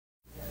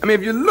I mean,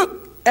 if you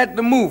look at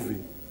the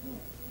movie,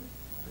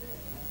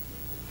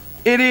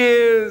 it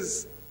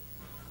is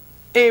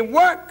a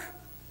work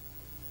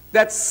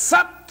that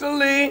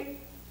subtly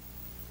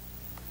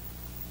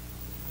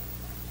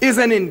is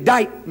an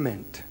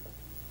indictment.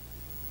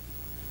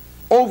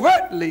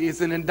 Overtly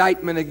is an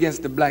indictment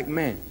against the black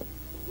man.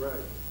 Right.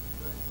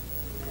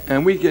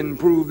 And we can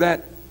prove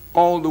that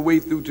all the way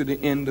through to the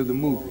end of the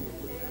movie.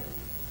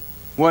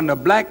 Wasn't a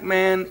black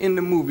man in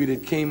the movie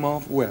that came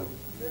off well.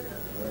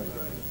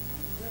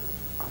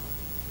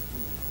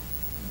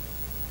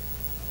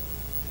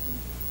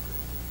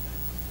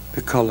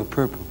 The Color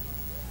Purple.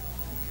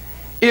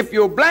 If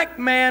your black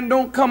man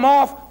don't come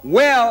off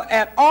well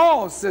at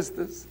all,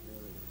 sisters,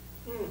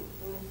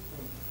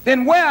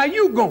 then where are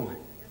you going?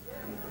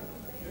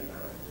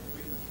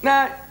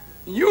 Now,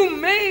 you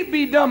may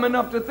be dumb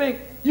enough to think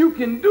you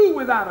can do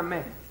without a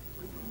man.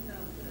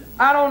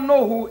 I don't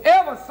know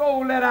whoever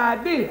sold that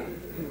idea.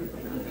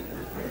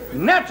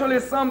 Naturally,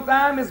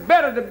 sometimes it's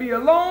better to be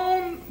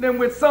alone than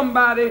with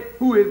somebody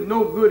who is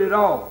no good at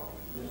all.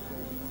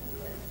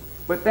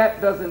 But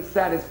that doesn't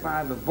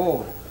satisfy the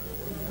void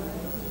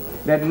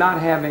that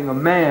not having a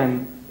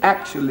man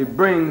actually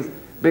brings,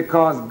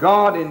 because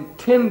God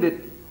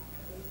intended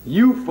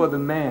you for the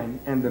man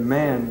and the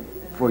man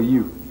for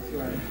you.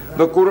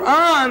 The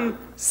Quran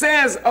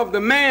says of the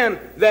man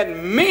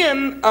that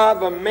men are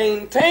the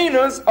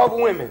maintainers of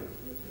women.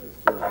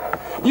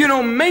 You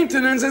know,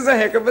 maintenance is a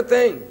heck of a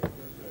thing.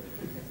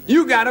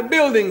 You got a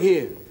building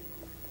here,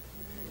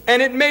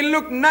 and it may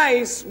look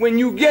nice when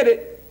you get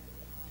it,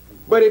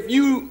 but if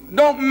you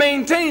don't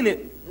maintain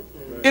it,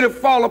 it'll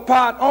fall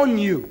apart on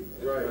you.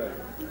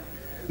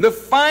 The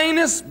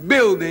finest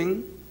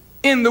building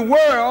in the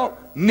world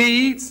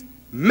needs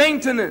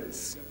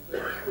maintenance.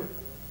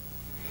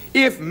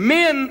 If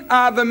men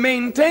are the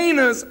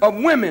maintainers of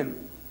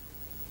women,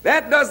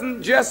 that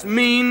doesn't just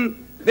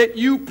mean that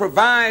you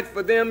provide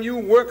for them, you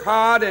work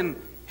hard and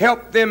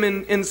help them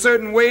in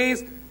certain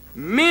ways.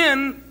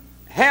 Men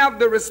have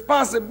the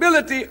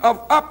responsibility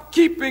of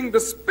upkeeping the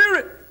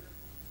spirit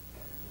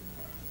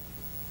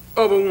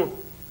of a woman.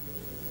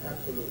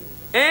 Absolutely.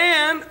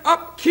 And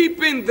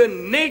upkeeping the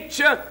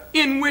nature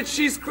in which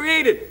she's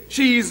created.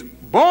 She's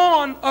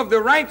born of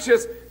the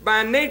righteous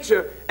by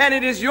nature, and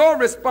it is your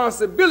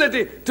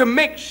responsibility to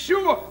make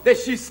sure that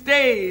she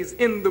stays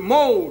in the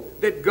mold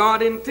that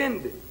God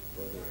intended.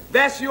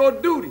 That's your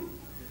duty.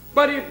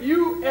 But if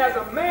you as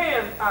a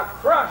man are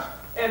crushed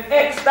and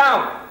X'd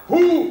out,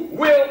 who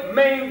will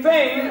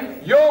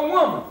maintain your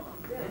woman?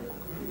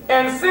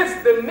 And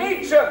since the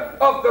nature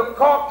of the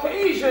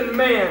Caucasian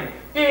man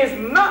is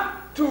not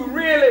to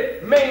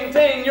really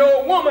maintain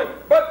your woman,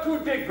 but to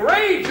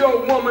degrade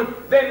your woman,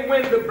 then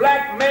when the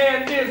black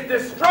man is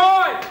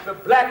destroyed, the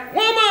black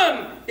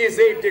woman is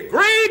a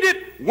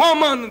degraded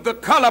woman. The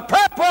Color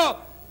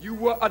Purple, you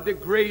were a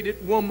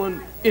degraded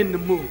woman in the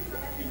movie.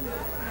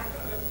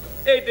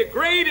 A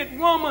degraded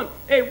woman,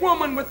 a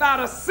woman without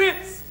a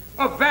sense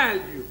of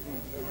value,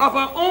 of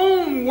her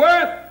own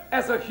worth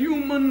as a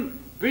human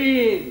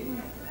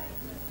being.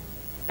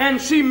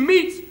 And she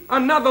meets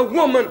another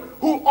woman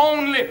who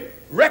only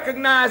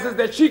recognizes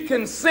that she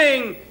can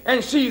sing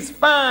and she's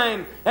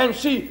fine, and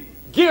she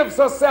gives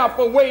herself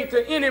away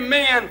to any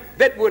man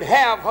that would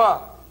have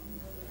her.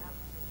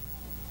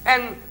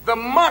 And the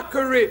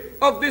mockery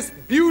of this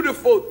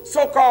beautiful,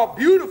 so-called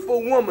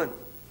beautiful woman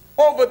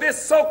over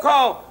this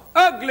so-called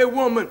ugly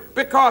woman,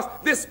 because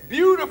this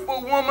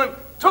beautiful woman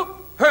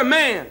took her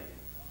man.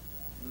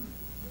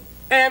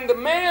 And the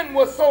man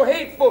was so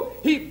hateful,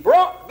 he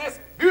brought this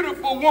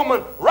beautiful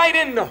woman right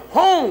in the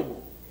home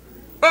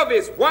of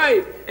his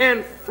wife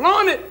and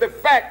flaunted the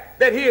fact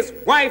that his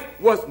wife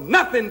was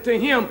nothing to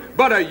him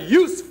but a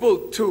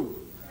useful tool.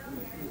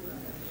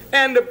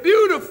 And the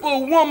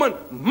beautiful woman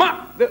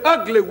mocked the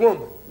ugly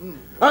woman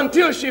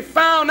until she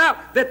found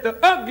out that the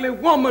ugly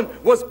woman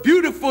was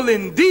beautiful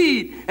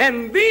indeed,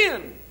 and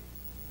then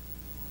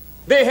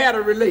they had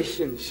a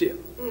relationship.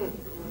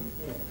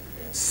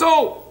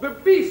 So the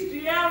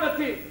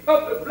bestiality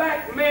of the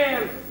black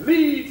man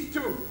leads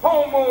to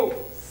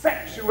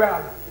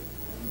homosexuality.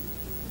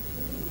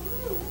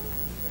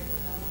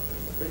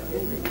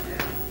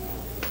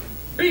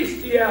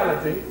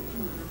 Bestiality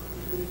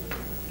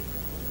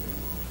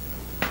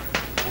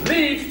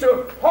leads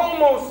to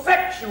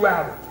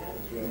homosexuality.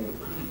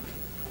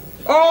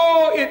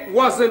 Oh, it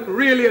wasn't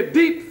really a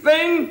deep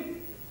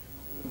thing,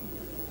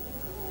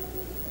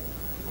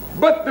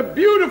 but the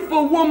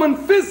beautiful woman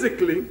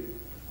physically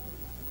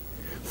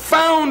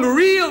found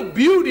real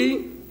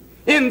beauty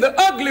in the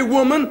ugly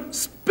woman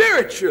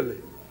spiritually.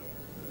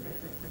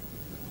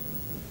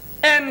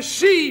 And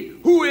she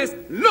who is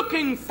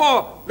looking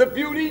for the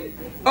beauty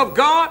of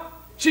God,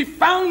 she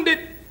found it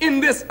in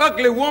this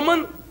ugly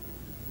woman,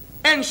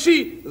 and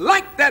she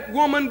liked that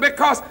woman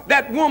because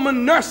that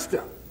woman nursed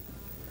her.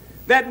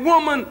 That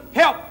woman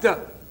helped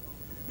her.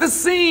 The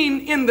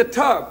scene in the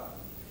tub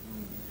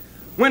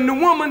when the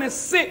woman is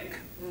sick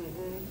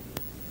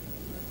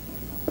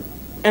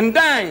and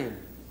dying,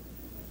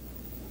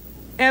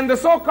 and the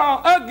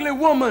so-called ugly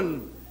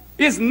woman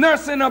is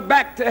nursing her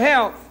back to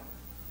health.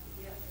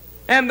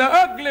 And the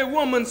ugly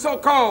woman,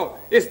 so-called,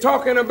 is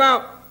talking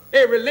about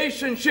a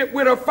relationship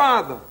with her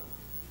father.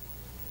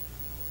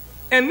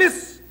 And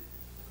this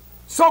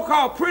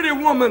so-called pretty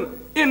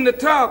woman in the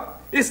tub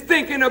is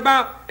thinking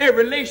about a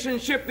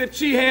relationship that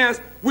she has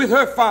with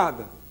her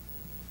father.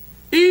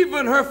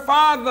 Even her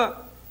father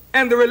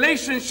and the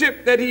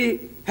relationship that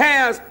he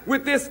has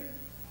with this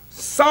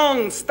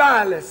song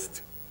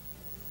stylist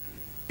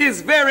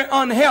is very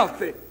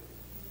unhealthy.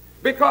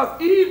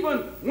 Because even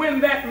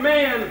when that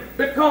man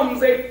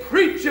becomes a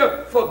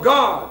preacher for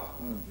God,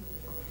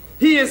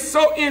 he is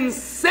so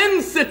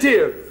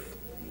insensitive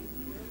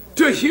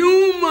to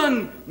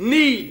human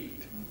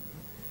need.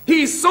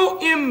 He's so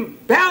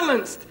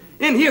imbalanced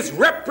in his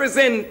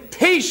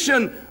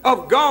representation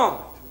of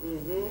God.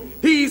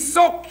 He's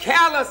so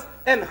callous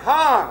and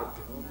hard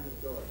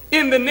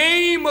in the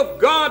name of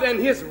God and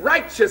his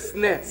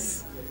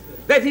righteousness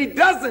that he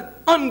doesn't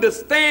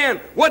understand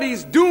what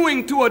he's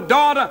doing to a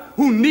daughter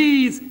who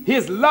needs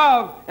his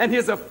love and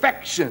his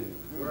affection.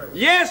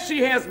 Yes, she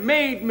has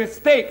made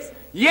mistakes.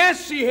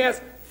 Yes, she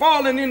has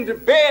fallen into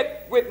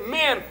bed with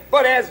men.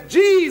 But as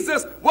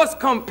Jesus was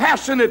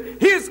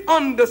compassionate, his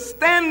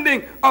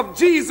understanding of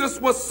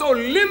Jesus was so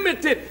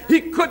limited,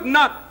 he could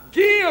not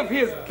give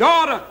his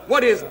daughter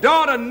what his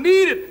daughter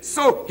needed.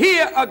 So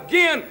here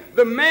again,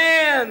 the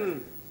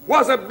man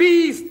was a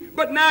beast,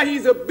 but now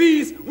he's a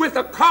beast with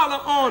a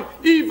collar on.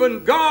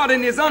 Even God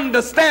in his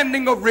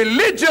understanding of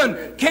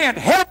religion can't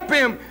help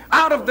him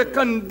out of the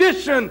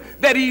condition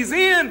that he's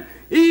in.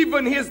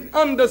 Even his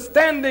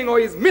understanding or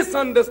his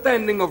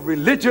misunderstanding of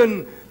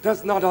religion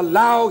does not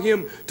allow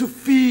him to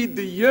feed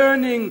the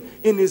yearning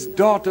in his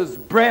daughter's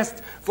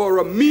breast for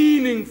a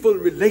meaningful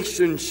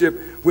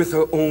relationship with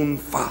her own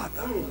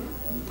father.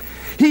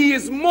 He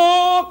is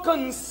more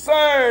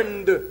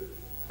concerned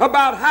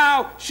about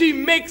how she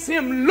makes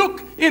him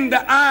look in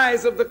the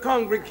eyes of the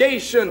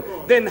congregation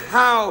than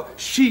how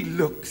she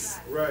looks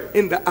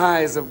in the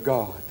eyes of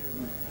God.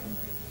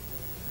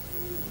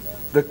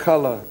 The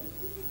color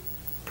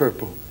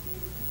purple.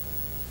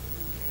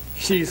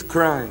 She's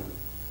crying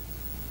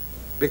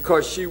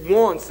because she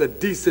wants a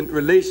decent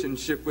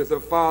relationship with her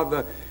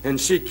father and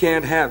she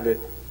can't have it.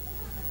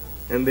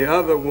 And the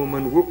other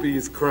woman, Whoopi,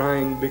 is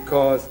crying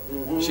because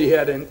she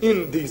had an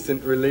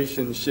indecent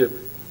relationship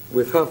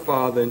with her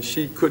father and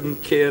she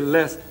couldn't care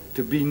less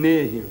to be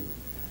near him.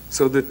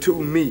 So the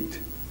two meet.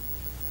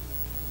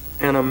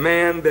 And a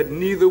man that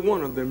neither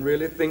one of them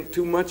really think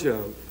too much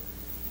of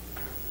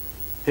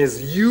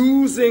is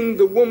using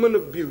the woman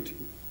of beauty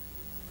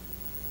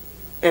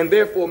and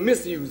therefore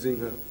misusing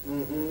her,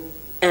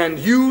 and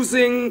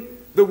using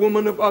the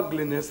woman of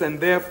ugliness and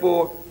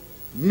therefore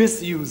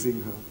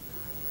misusing her.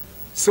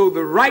 So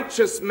the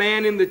righteous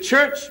man in the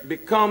church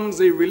becomes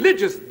a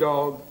religious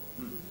dog,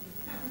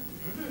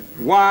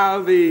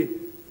 while the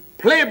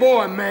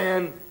playboy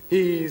man,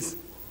 he's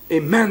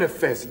a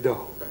manifest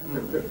dog.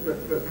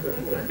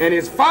 And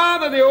his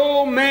father, the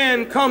old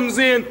man, comes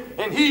in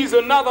and he's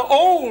another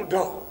old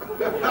dog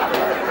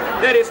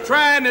that is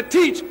trying to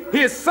teach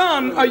his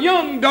son, a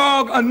young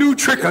dog, a new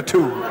trick or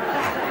two.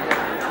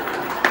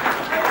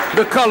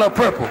 The color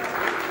purple.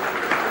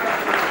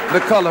 The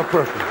color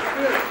purple.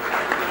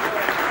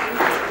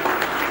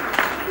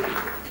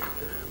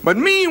 But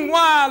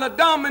meanwhile, a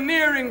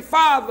domineering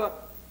father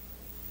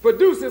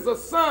produces a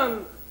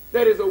son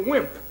that is a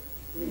wimp.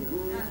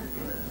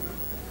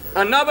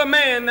 Another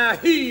man, now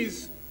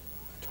he's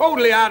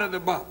totally out of the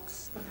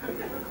box.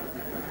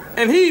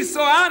 And he's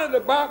so out of the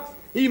box,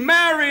 he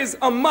marries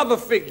a mother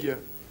figure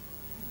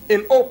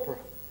in Oprah.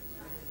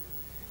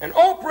 And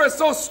Oprah is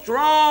so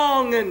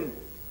strong and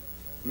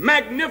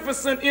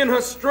magnificent in her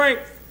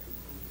strength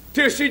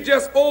till she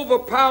just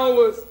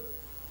overpowers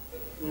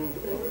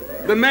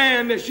the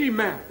man that she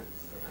marries.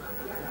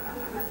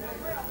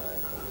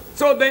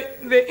 So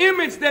the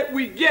image that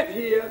we get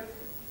here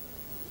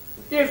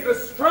is the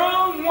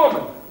strong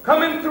woman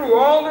coming through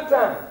all the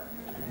time.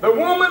 The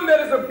woman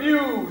that is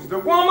abused, the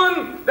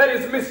woman that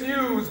is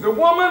misused, the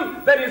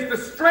woman that is the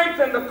strength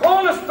and the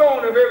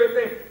cornerstone of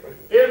everything. But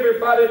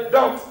everybody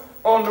dumps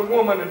on the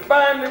woman, and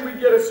finally we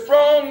get a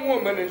strong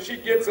woman and she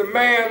gets a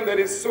man that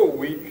is so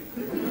weak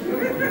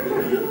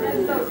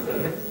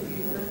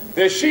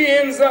that she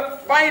ends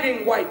up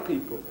fighting white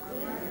people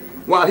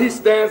while he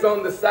stands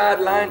on the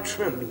sideline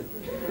trembling.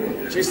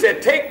 She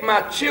said, "Take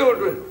my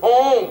children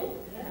home."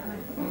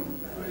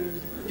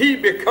 He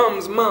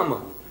becomes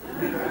mama.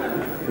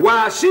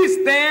 While she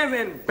stands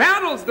and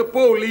battles the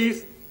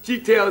police, she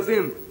tells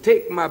him,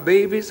 "Take my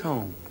babies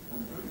home."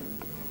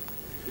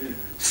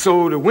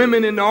 So the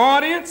women in the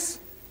audience,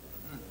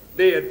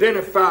 they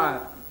identify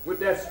with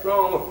that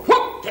strong,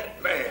 whoop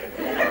that man.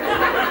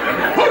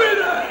 Whoop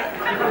it up.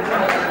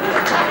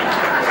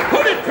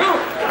 Put it to him.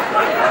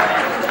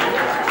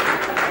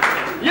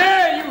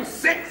 Yeah, you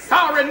sick,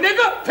 sorry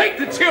nigga, take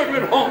the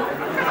children home.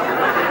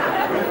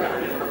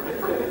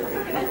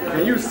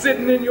 And you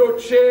sitting in your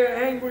chair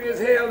angry as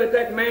hell that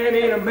that man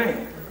ain't a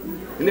man.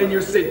 And then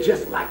you say,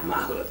 "Just like my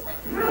husband."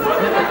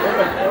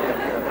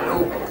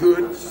 No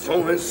good,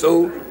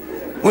 so-and-so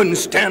wouldn't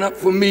stand up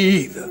for me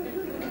either.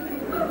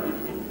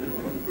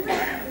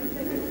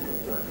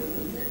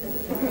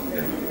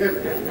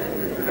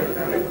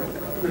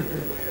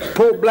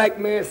 Poor black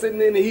man sitting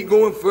there, and he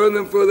going further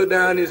and further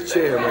down his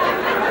chair, man.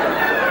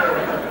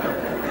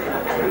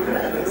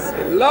 I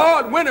said,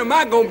 Lord, when am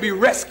I going to be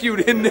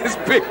rescued in this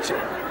picture?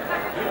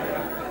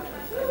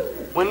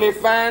 When they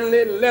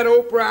finally let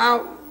Oprah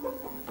out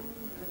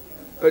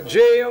of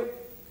jail,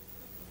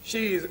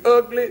 she's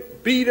ugly,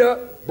 beat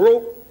up,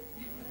 broke.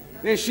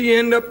 Then she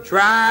end up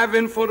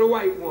driving for the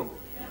white woman.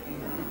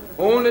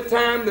 Only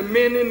time the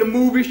men in the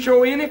movie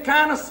show any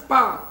kind of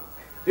spark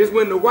is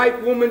when the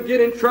white woman get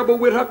in trouble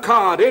with her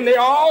car. Then they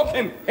all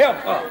can help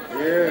her.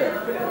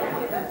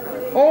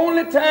 Yeah.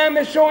 Only time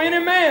they show any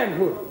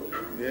manhood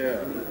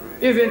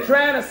is in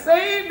trying to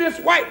save this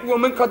white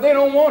woman because they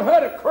don't want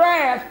her to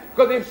crash,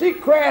 because if she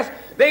crashed,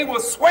 they will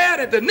swear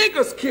that the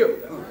niggas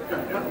killed her.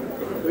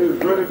 They was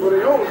ready for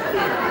their own.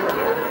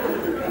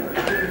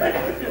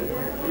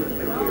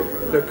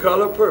 The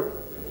color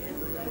purple.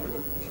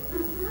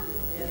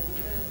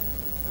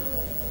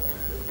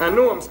 I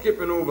know I'm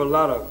skipping over a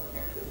lot of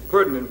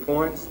pertinent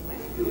points,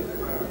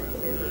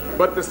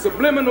 but the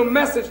subliminal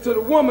message to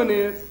the woman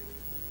is,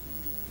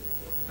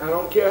 I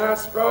don't care how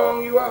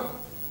strong you are,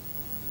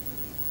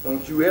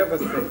 don't you ever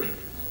think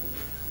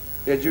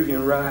that you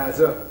can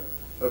rise up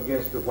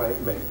against the white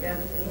man.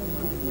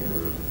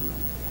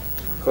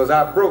 Because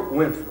I broke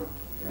Winfrey,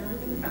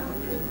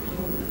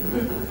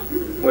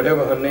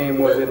 whatever her name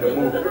was in the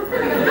movie.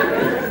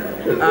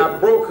 I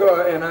broke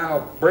her, and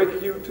I'll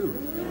break you too.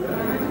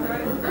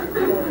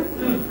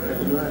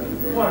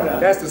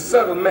 That's the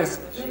subtle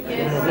message.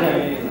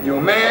 Your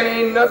man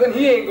ain't nothing,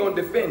 he ain't gonna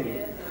defend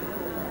you.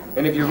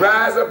 And if you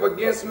rise up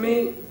against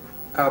me,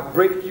 I'll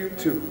break you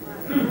too.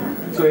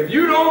 So if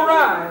you don't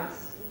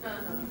rise,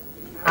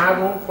 I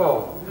won't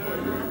fall.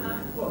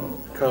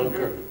 Color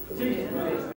purple.